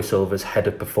Marco Silva's head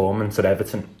of performance at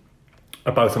Everton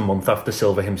about a month after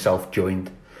Silva himself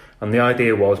joined. And the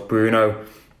idea was Bruno,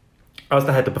 as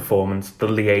the head of performance, the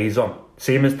liaison,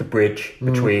 see him as the bridge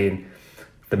between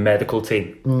the medical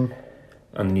team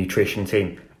and the nutrition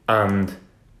team and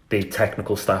the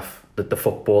technical staff, the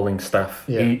footballing staff.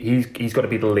 He's got to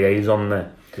be the liaison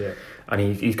there, and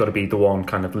he's got to be the one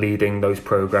kind of leading those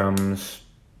programs,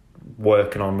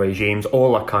 working on regimes,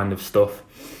 all that kind of stuff.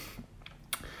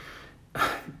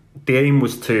 The aim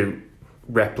was to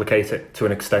replicate it to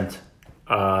an extent,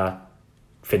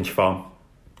 Finch Farm,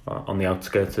 on the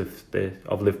outskirts of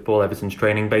Liverpool, Everton's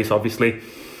training base, obviously.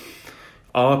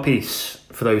 Our piece,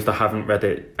 for those that haven't read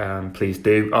it, please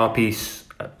do. Our piece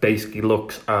basically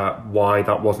looks at why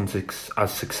that wasn't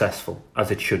as successful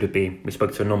as it should have been. We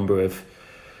spoke to a number of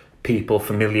people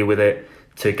familiar with it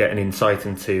to get an insight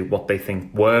into what they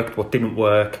think worked, what didn't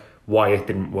work, why it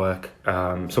didn't work.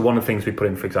 So one of the things we put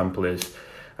in, for example, is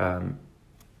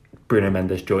Bruno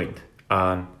Mendes joined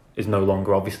and is no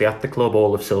longer obviously at the club.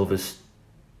 All of Silva's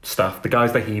staff, the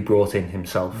guys that he brought in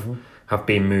himself, have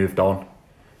been moved on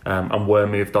and were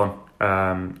moved on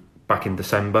back in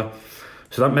December.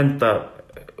 So that meant that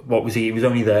he was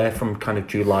only there from kind of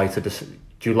July of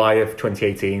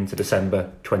 2018 to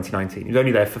December 2019. He was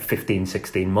only there for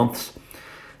 15-16 months.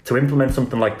 To implement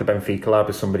something like the Benfica lab,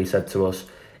 as somebody said to us,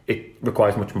 it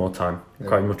requires much more time,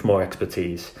 requires much more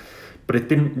expertise. But it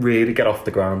didn't really get off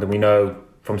the ground, and we know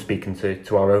from speaking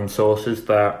to our own sources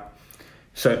that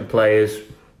certain players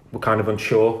were kind of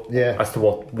unsure as to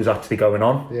what was actually going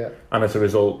on, and as a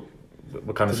result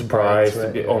were kind of surprised,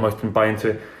 almost didn't buy into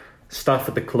it. Staff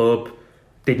at the club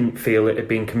didn't feel it had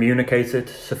been communicated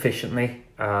sufficiently,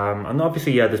 and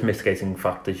obviously there's mitigating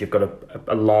factors. You've got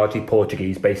a largely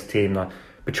Portuguese-based team that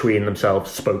between themselves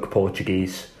spoke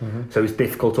Portuguese, so it's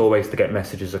difficult always to get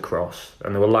messages across,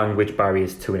 and there were language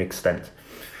barriers to an extent.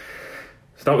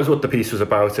 So that was what the piece was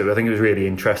about. I think it was really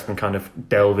interesting kind of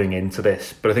delving into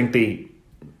this, but I think the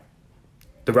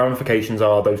ramifications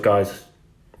are those guys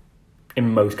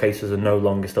in most cases are no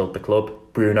longer still at the club.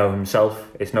 Bruno himself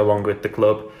is no longer at the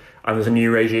club, and there's a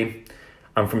new regime.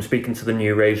 And from speaking to the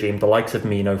new regime, the likes of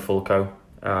Mino Fulco,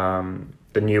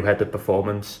 the new head of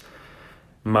performance,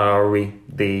 Mauri,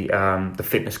 the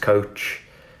fitness coach,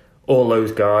 all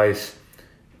those guys,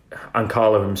 and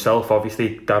Carlo himself,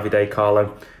 obviously, Davide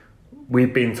Carlo,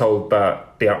 we've been told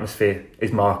that the atmosphere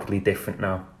is markedly different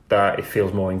now, that it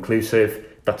feels more inclusive,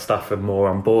 that staff are more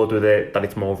on board with it, that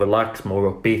it's more relaxed,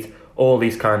 more upbeat, all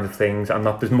these kinds of things, and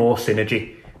that there's more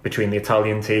synergy between the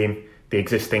Italian team, the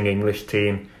existing English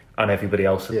team, and everybody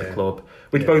else at the club,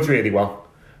 which bodes really well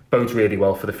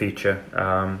for the future.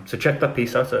 So check that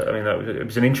piece out. I mean, it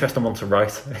was an interesting one to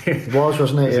write. It was,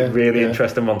 wasn't it? It was a really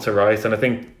interesting one to write, and I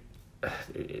think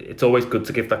it's always good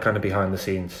to give that kind of behind the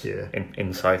scenes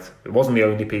insight. It wasn't the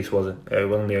only piece, was it? It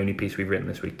wasn't the only piece we've written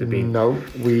this week. There've been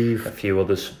a few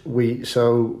others. We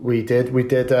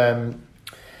did.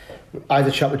 I had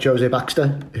a chat with Jose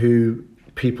Baxter, who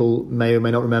people may or may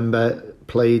not remember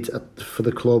played for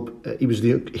the club.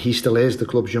 He still is the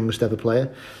club's youngest ever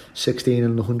player. 16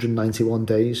 and 191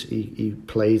 days he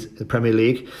played the Premier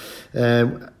League.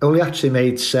 Only actually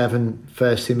made 7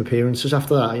 first team appearances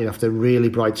after that. After a really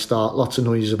bright start, lots of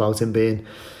noises about him being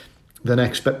the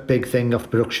next big thing off the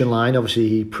production line. Obviously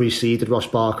he preceded Ross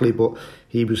Barkley, but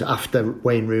he was after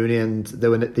Wayne Rooney, and there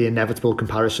were the inevitable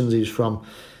comparisons. He was from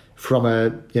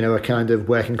a kind of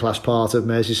working class part of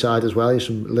Merseyside as well. He's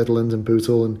from Littleland and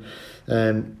Bootle,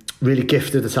 and really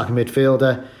gifted attacking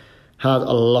midfielder, had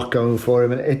a lot going for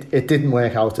him, and it didn't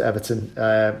work out at Everton,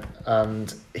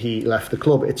 and he left the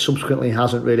club. It subsequently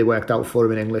hasn't really worked out for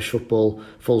him in English football,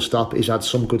 full stop. He's had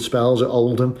some good spells at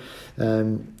Oldham.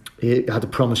 He had a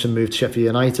promising move to Sheffield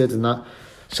United, and that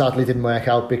sadly didn't work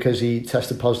out because he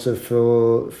tested positive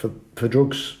for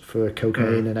drugs, for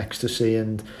cocaine and ecstasy,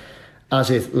 and as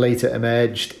it later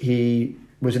emerged, he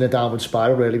was in a downward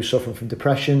spiral, really. He was suffering from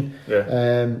depression. He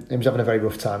was having a very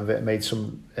rough time of it, made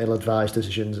some ill-advised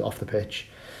decisions off the pitch.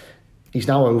 He's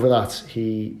now over that.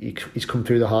 He's come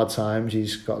through the hard times.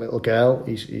 He's got a little girl.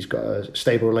 He's got a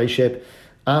stable relationship.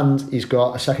 And he's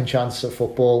got a second chance at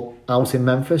football out in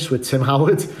Memphis with Tim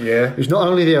Howard, who's not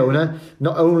only the owner,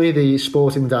 not only the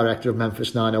sporting director of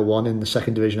Memphis 901 in the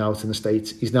second division out in the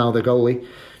States, he's now the goalie.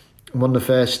 One of the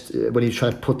first, when he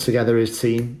tried to put together his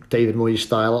team, David Moyes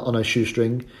style, on a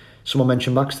shoestring, someone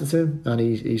mentioned Baxter to him, and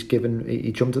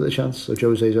he jumped at the chance. So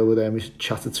Jose's over there, and we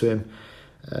chatted to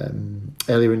him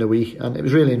earlier in the week, and it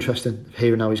was really interesting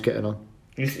hearing how he's getting on.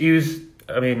 He was,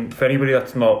 I mean, for anybody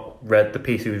that's not read the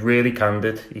piece, he was really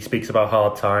candid. He speaks about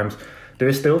hard times. There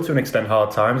is still, to an extent,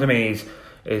 hard times. I mean,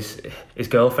 his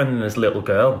girlfriend and his little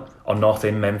girl are not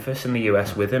in Memphis in the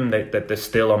US with him. They're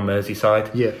still on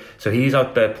Merseyside. Yeah. So he's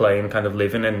out there playing, kind of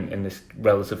living in this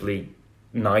relatively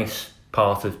nice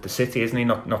part of the city, isn't he?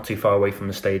 Not too far away from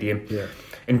the stadium. Yeah.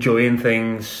 Enjoying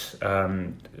things.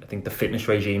 I think the fitness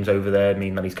regimes over there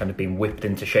mean that he's kind of been whipped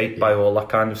into shape by all that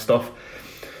kind of stuff.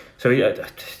 So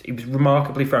he was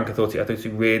remarkably frank. I thought it's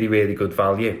really, really good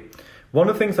value. One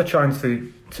of the things that shines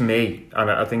through to me,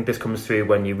 and I think this comes through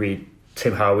when you read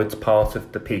Tim Howard's part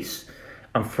of the piece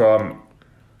and from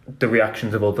the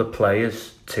reactions of other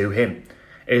players to him,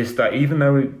 is that even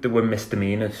though there were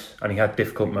misdemeanors and he had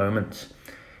difficult moments,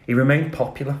 he remained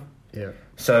popular. Yeah.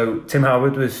 So Tim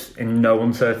Howard was in no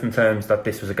uncertain terms that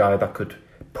this was a guy that could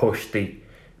push the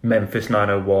Memphis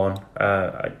 901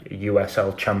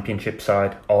 USL Championship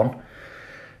side on.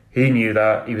 He knew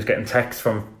that. He was getting texts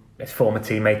from his former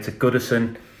teammates at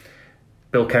Goodison.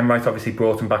 Bill Kenwright obviously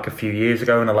brought him back a few years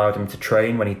ago and allowed him to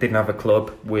train when he didn't have a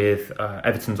club with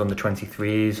Everton's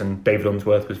under-23s, and David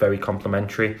Unsworth was very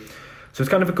complimentary. So it's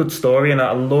kind of a good story, and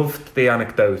I loved the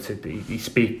anecdote. He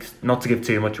speaks, not to give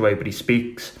too much away, but he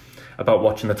speaks about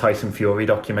watching the Tyson Fury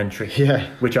documentary,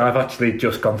 which I've actually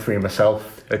just gone through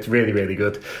myself. It's really, really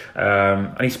good.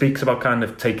 And he speaks about kind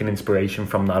of taking inspiration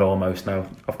from that almost. Now,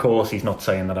 of course, he's not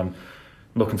saying that I'm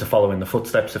looking to follow in the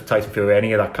footsteps of Tyson Fury,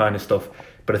 any of that kind of stuff,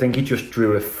 but I think he just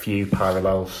drew a few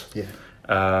parallels.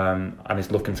 And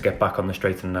is looking to get back on the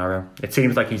straight and narrow. It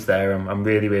seems like he's there. I'm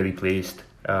really, really pleased,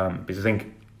 because I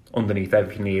think underneath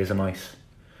everything he is a nice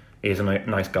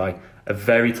guy, a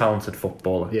very talented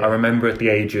footballer. I remember at the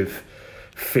age of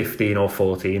 15 or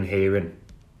 14 hearing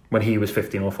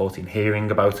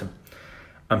about him,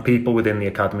 and people within the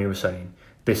academy were saying,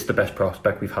 this is the best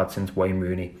prospect we've had since Wayne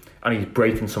Rooney, and he's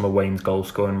breaking some of Wayne's goal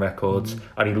scoring records,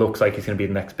 and he looks like he's going to be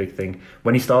the next big thing.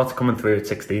 When he started coming through at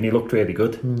 16, he looked really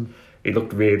good. He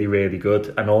looked really, really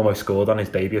good, and almost scored on his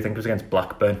debut. I think it was against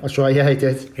Blackburn. That's right, he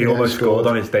did. He almost scored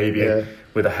on his debut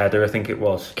with a header, I think it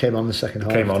was. Came on in the second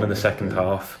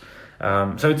half.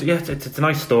 half. So it's a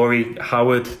nice story.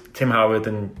 Tim Howard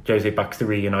and Jose Baxter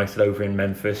reunited over in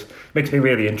Memphis. Makes me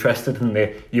really interested in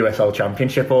the USL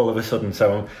Championship all of a sudden.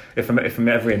 So if I'm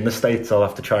ever in the States, I'll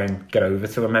have to try and get over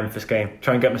to a Memphis game.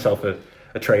 Try and get myself a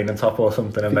training top or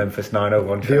something, a Memphis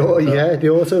 901 the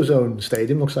AutoZone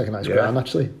Stadium looks like a nice ground,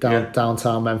 actually.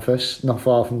 Downtown Memphis, not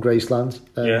far from Graceland.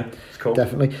 It's cool.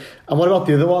 Definitely. And what about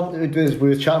the other one? We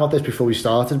were chatting about this before we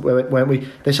started, weren't we?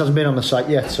 This hasn't been on the site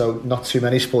yet, so not too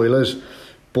many spoilers,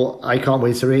 but I can't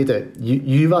wait to read it.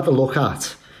 You've had a look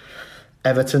at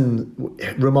Everton.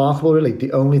 Remarkable, really.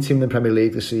 The only team in the Premier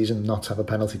League this season not to have a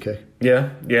penalty kick.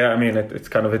 Yeah. I mean, it's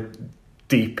kind of a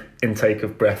deep intake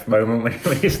of breath moment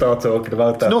when you start talking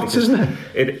about that. It's nuts, isn't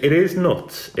it? It is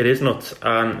nuts. It is nuts.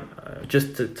 And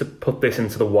just to put this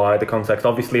into the wider context,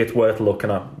 obviously it's worth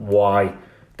looking at why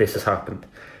this has happened.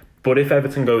 But if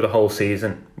Everton go the whole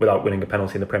season without winning a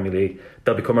penalty in the Premier League,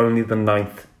 they'll become only the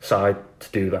 9th side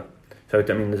to do that. So,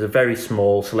 I mean, there's a very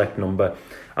small select number.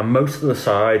 And most of the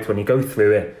sides, when you go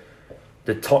through it,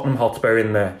 the Tottenham Hotspur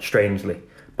in there, strangely.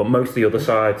 But most of the other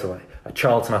sides are like a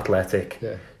Charlton Athletic,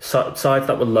 sides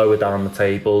that were lower down the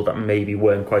table, that maybe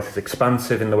weren't quite as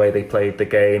expansive in the way they played the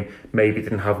game, maybe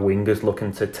didn't have wingers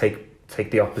looking to take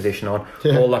the opposition on,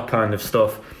 all that kind of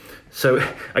stuff. So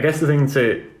I guess the thing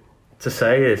to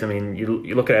say is, I mean,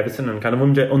 you look at Everton and kind of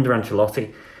under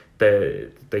Ancelotti,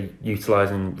 they're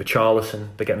utilising Richarlison,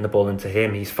 they're getting the ball into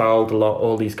him, he's fouled a lot,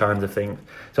 all these kinds of things.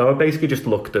 So I basically just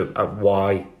looked at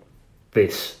why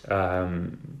this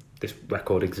this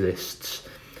record exists.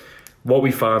 What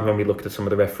we found when we looked at some of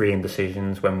the refereeing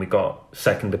decisions, when we got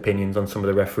second opinions on some of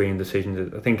the refereeing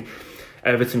decisions, I think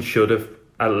Everton should have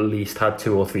at least had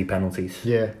 2 or 3 penalties.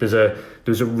 Yeah. There's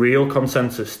a real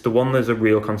consensus. The one there's a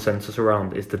real consensus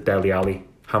around is the Dele Alli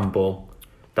handball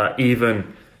that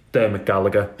even Dermot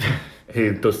Gallagher,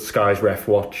 who does Sky's Ref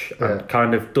Watch, and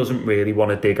kind of doesn't really want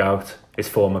to dig out his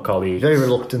former colleagues. Very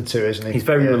reluctant to, isn't he? He's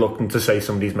very reluctant to say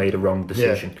somebody's made a wrong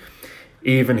decision.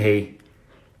 Even he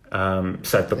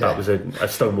said that was a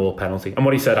stonewall penalty. And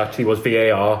what he said actually was the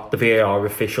VAR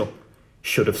official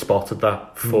should have spotted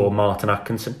that for Martin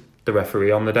Atkinson, the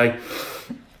referee on the day.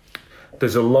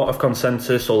 There's a lot of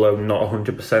consensus, although not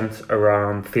 100%,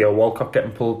 around Theo Walcott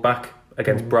getting pulled back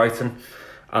against Brighton,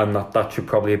 and that should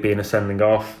probably be an sending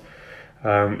off.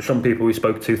 Some people we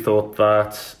spoke to thought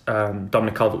that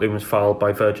Dominic Calvert-Lewin was fouled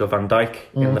by Virgil van Dijk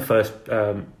in the first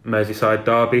Merseyside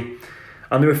derby.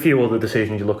 And there are a few other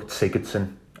decisions. You look at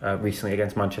Sigurdsson recently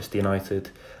against Manchester United.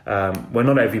 Where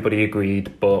not everybody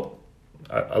agreed, but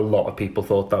a lot of people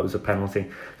thought that was a penalty.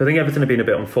 I think Everton have been a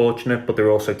bit unfortunate, but there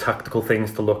are also tactical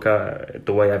things to look at.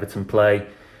 The way Everton play,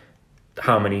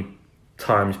 how many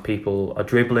times people are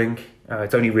dribbling.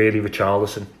 It's only really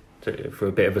Richarlison. For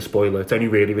a bit of a spoiler, it's only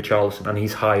really Richarlison, and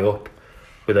he's high up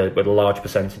with a large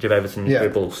percentage of Everton's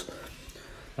dribbles.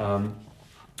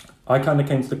 I kind of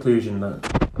came to the conclusion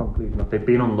that they've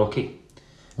been unlucky,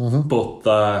 but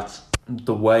that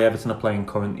the way Everton are playing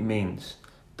currently means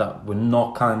that we're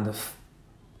not kind of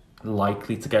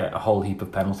likely to get a whole heap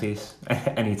of penalties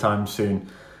anytime soon.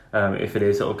 If it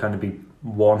is, it'll kind of be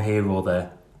one here or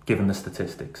there, given the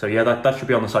statistics. So yeah, that should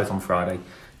be on the site on Friday.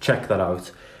 Check that out.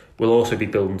 We'll also be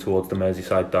building towards the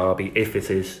Merseyside derby if it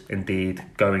is indeed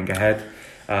going ahead.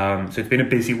 So it's been a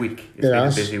busy week. A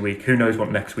busy week. Who knows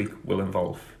what next week will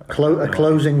involve? A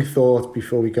closing thought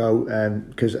before we go,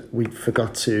 because we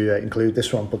forgot to include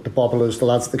this one, but the Bobblers, the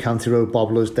lads at the County Road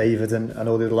Bobblers, David and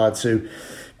all the other lads who,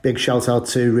 big shout out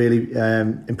to, really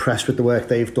impressed with the work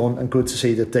they've done, and good to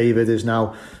see that David is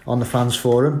now on the fans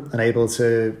forum and able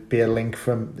to be a link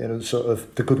from sort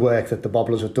of the good work that the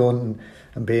Bobblers have done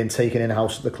and being taken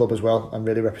in-house at the club as well and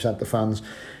really represent the fans.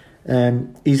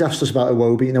 He's asked us about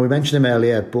Iwobi. Now, we mentioned him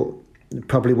earlier, but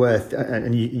probably worth,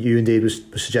 and you indeed was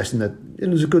suggesting that it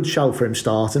was a good shout for him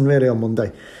starting really on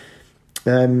Monday.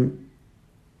 How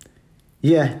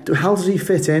does he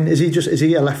fit in? Is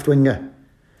he a left winger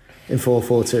in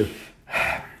 4-4-2?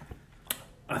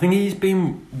 I think he's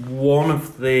been one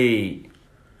of the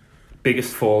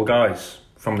biggest fall guys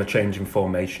from the change in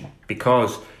formation,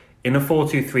 because in a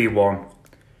 4-2-3-1,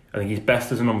 I think he's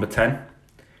best as a number 10,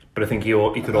 but I think he could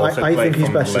also play from the left. I think he's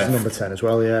best as a number 10 as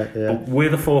well, yeah. But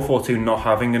with a 4-4-2 not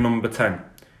having a number 10,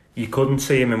 you couldn't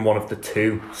see him in one of the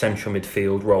 2 central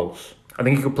midfield roles. I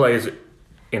think he could play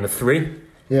in a 3,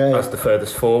 as the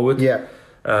furthest forward, in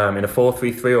a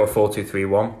 4-3-3 or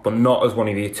 4-2-3-1, but not as one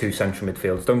of your 2 central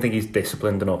midfielders. Don't think he's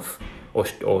disciplined enough or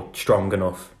strong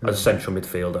enough as a central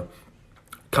midfielder.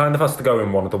 Kind of has to go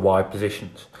in one of the wide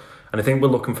positions. And I think we're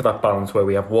looking for that balance where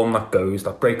we have one that goes,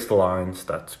 that breaks the lines,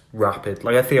 that's rapid,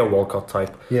 like a Theo Walcott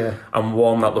type, and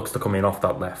one that looks to come in off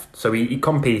that left. So he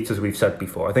competes, as we've said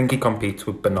before. I think he competes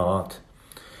with Bernard.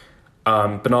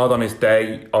 Bernard on his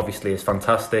day, obviously, is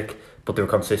fantastic, but there are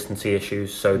consistency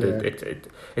issues. So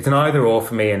it's an either-or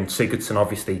for me, and Sigurdsson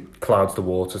obviously clouds the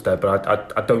waters there, but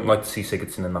I don't like to see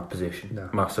Sigurdsson in that position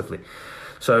massively.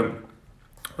 So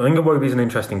I think Iwobi's an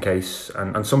interesting case,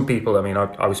 and some people, I mean,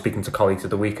 I was speaking to colleagues at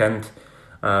the weekend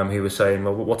who were saying,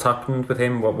 well, what's happened with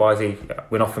him? Why is he?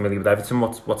 We're not familiar with Everton.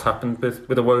 What's happened with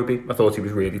Iwobi? I thought he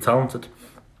was really talented.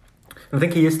 And I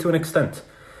think he is to an extent,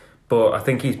 but I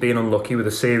think he's been unlucky with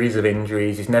a series of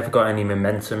injuries. He's never got any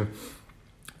momentum.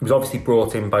 He was obviously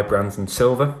brought in by Brandon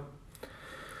Silva.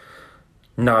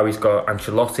 Now he's got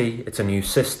Ancelotti, it's a new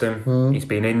system, he's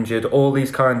been injured, all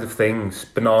these kinds of things.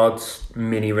 Bernard's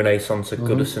mini renaissance at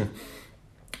Goodison,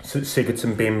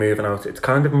 Sigurdsson being moving out, it's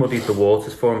kind of muddied the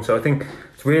waters for him. So I think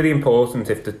it's really important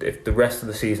if the rest of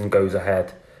the season goes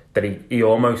ahead, that he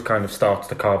almost kind of starts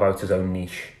to carve out his own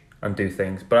niche and do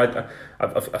things. But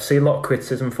I see a lot of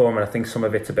criticism for him, and I think some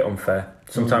of it's a bit unfair.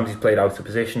 Sometimes he's played out of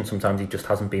position, sometimes he just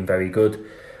hasn't been very good.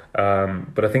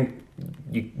 But I think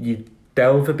you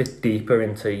delve a bit deeper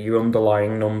into your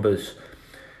underlying numbers,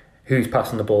 who's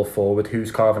passing the ball forward,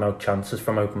 who's carving out chances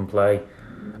from open play,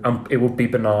 and it would be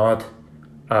Bernard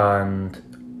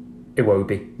and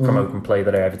Iwobi from open play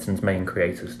that are Everton's main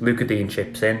creators. Luca Dean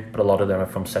chips in, but a lot of them are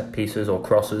from set pieces or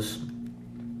crosses.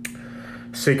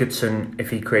 Sigurdsson, if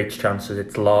he creates chances,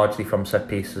 it's largely from set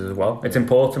pieces as well. It's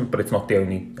important, but it's not the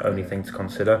only thing to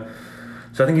consider.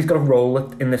 So I think he's got a role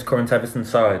in this current Everton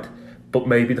side, but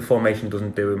maybe the formation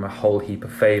doesn't do him a whole heap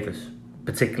of favours,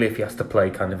 particularly if he has to play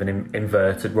kind of an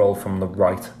inverted role from the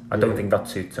right. I don't think that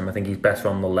suits him. I think he's better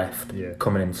on the left,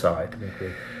 coming inside.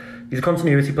 Okay. He's a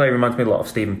continuity player. Reminds me a lot of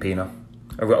Steven Pienaar.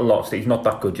 He's not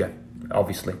that good yet,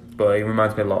 obviously, but he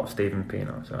reminds me a lot of Steven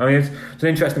Pienaar. So, I mean, it's an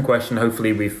interesting question.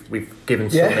 Hopefully we've given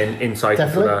some insight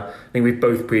into that. I think we've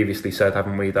both previously said,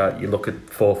 haven't we, that you look at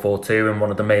 4-4-2 and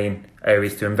one of the main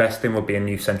areas to invest in would be a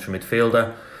new central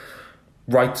midfielder.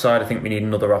 Right side, I think we need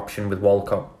another option with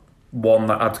Walcott. One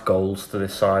that adds goals to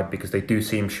this side, because they do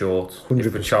seem short. 100%.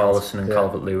 If Richarlison and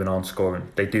Calvert-Lewin aren't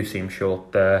scoring, they do seem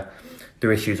short there. There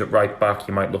are issues at right back.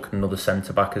 You might look at another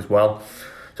centre back as well.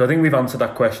 So I think we've answered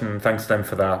that question, and thanks to them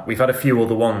for that. We've had a few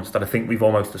other ones that I think we've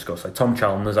almost discussed. Like Tom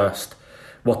Challoner's asked,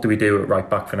 what do we do at right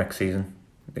back for next season?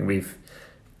 I think we've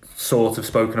sort of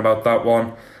spoken about that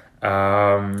one.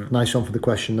 Nice one for the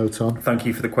question though, Tom. Thank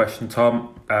you for the question,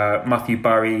 Tom. Matthew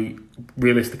Barry,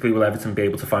 realistically, will Everton be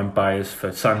able to find buyers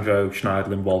for Sandro,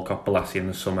 Schneiderlin, Walcott, Bolasie in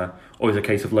the summer? Or is it a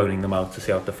case of loaning them out to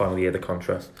see out the final year of the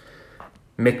contract?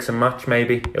 Mix and match,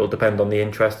 maybe. It'll depend on the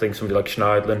interest. I think somebody like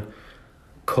Schneiderlin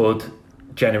could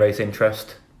generate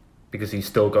interest because he's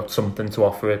still got something to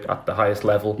offer it at the highest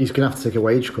level. He's going to have to take a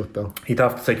wage cut though. He'd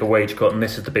have to take a wage cut, and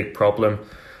this is the big problem.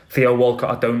 Theo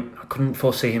Walcott, I couldn't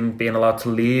foresee him being allowed to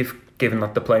leave, given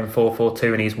that they're playing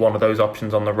 4-4-2 and he's one of those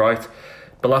options on the right.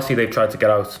 Bolasie, they've tried to get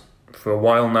out for a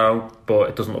while now, but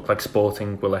it doesn't look like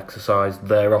Sporting will exercise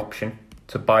their option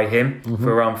to buy him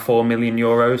for around €4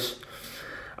 million.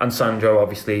 And Sandro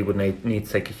obviously would need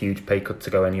to take a huge pay cut to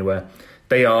go anywhere.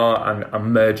 They are, and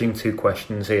I'm merging two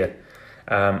questions here,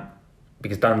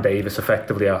 because Dan Davis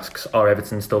effectively asks, are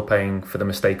Everton still paying for the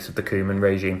mistakes of the Koeman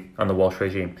regime and the Walsh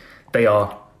regime? They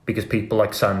are, because people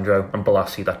like Sandro and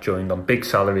Bolasie that joined on big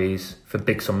salaries for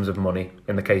big sums of money,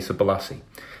 in the case of Bolasie,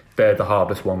 they're the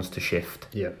hardest ones to shift,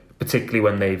 particularly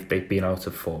when they've been out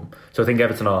of form. So I think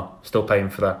Everton are still paying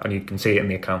for that, and you can see it in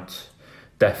the accounts,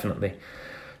 definitely.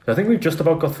 I think we've just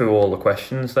about got through all the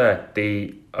questions there.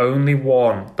 The only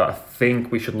one that I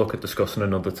think we should look at discussing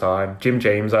another time, Jim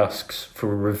James asks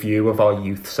for a review of our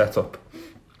youth setup.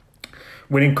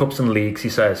 Winning cups and leagues, he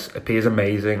says, appears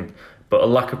amazing, but a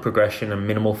lack of progression and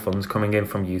minimal funds coming in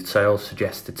from youth sales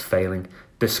suggests it's failing.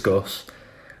 Discuss.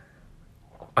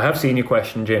 I have seen your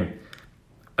question, Jim.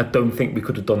 I don't think we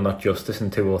could have done that justice in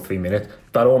 2 or 3 minutes.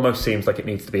 That almost seems like it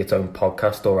needs to be its own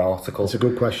podcast or article. It's a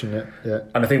good question, yeah.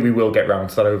 And I think we will get round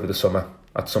to that over the summer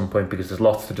at some point, because there's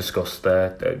lots to discuss there.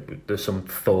 There's some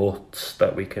thoughts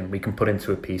that we can put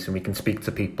into a piece, and we can speak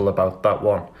to people about that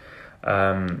one.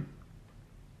 I'll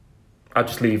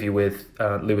just leave you with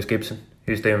Lewis Gibson,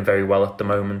 who's doing very well at the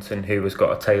moment and who has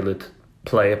got a tailored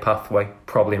player pathway,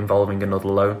 probably involving another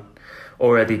loan,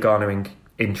 already garnering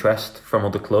interest from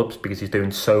other clubs because he's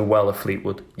doing so well at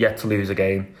Fleetwood, yet to lose a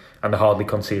game and hardly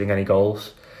conceding any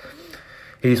goals.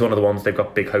 He's one of the ones they've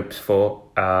got big hopes for,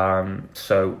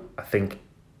 so I think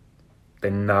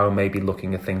they're now maybe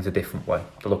looking at things a different way.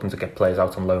 They're looking to get players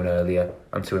out on loan earlier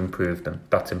and to improve them.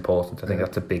 That's important. I think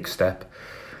that's a big step.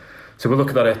 So we'll look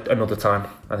at that another time.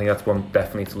 I think that's one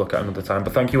definitely to look at another time.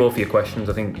 But thank you all for your questions.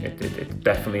 I think it's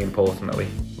definitely important that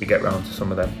we get round to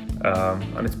some of them.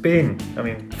 And it's been,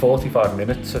 45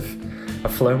 minutes have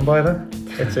flown by there.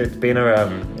 It's been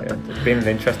an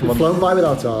interesting one. Flown by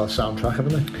without our soundtrack,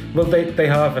 haven't they? Well, they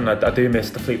have, and I do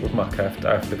miss the Fleetwood Mac. I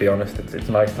have to be honest. It's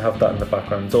nice to have that in the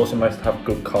background. It's also nice to have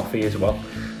good coffee as well.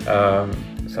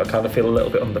 So I kind of feel a little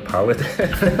bit underpowered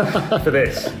for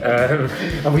this.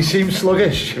 And we seem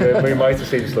sluggish. We might have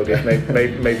seemed sluggish.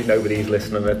 Maybe nobody's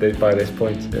listening by this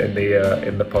point in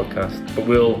the podcast.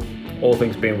 But all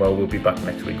things being well, we'll be back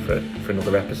next week for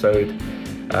another episode.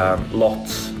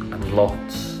 Lots and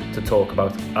lots to talk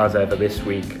about as ever this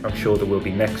week. I'm sure there will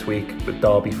be next week with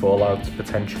Derby fallout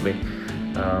potentially.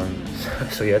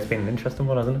 So yeah, it's been an interesting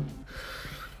one, hasn't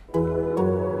it?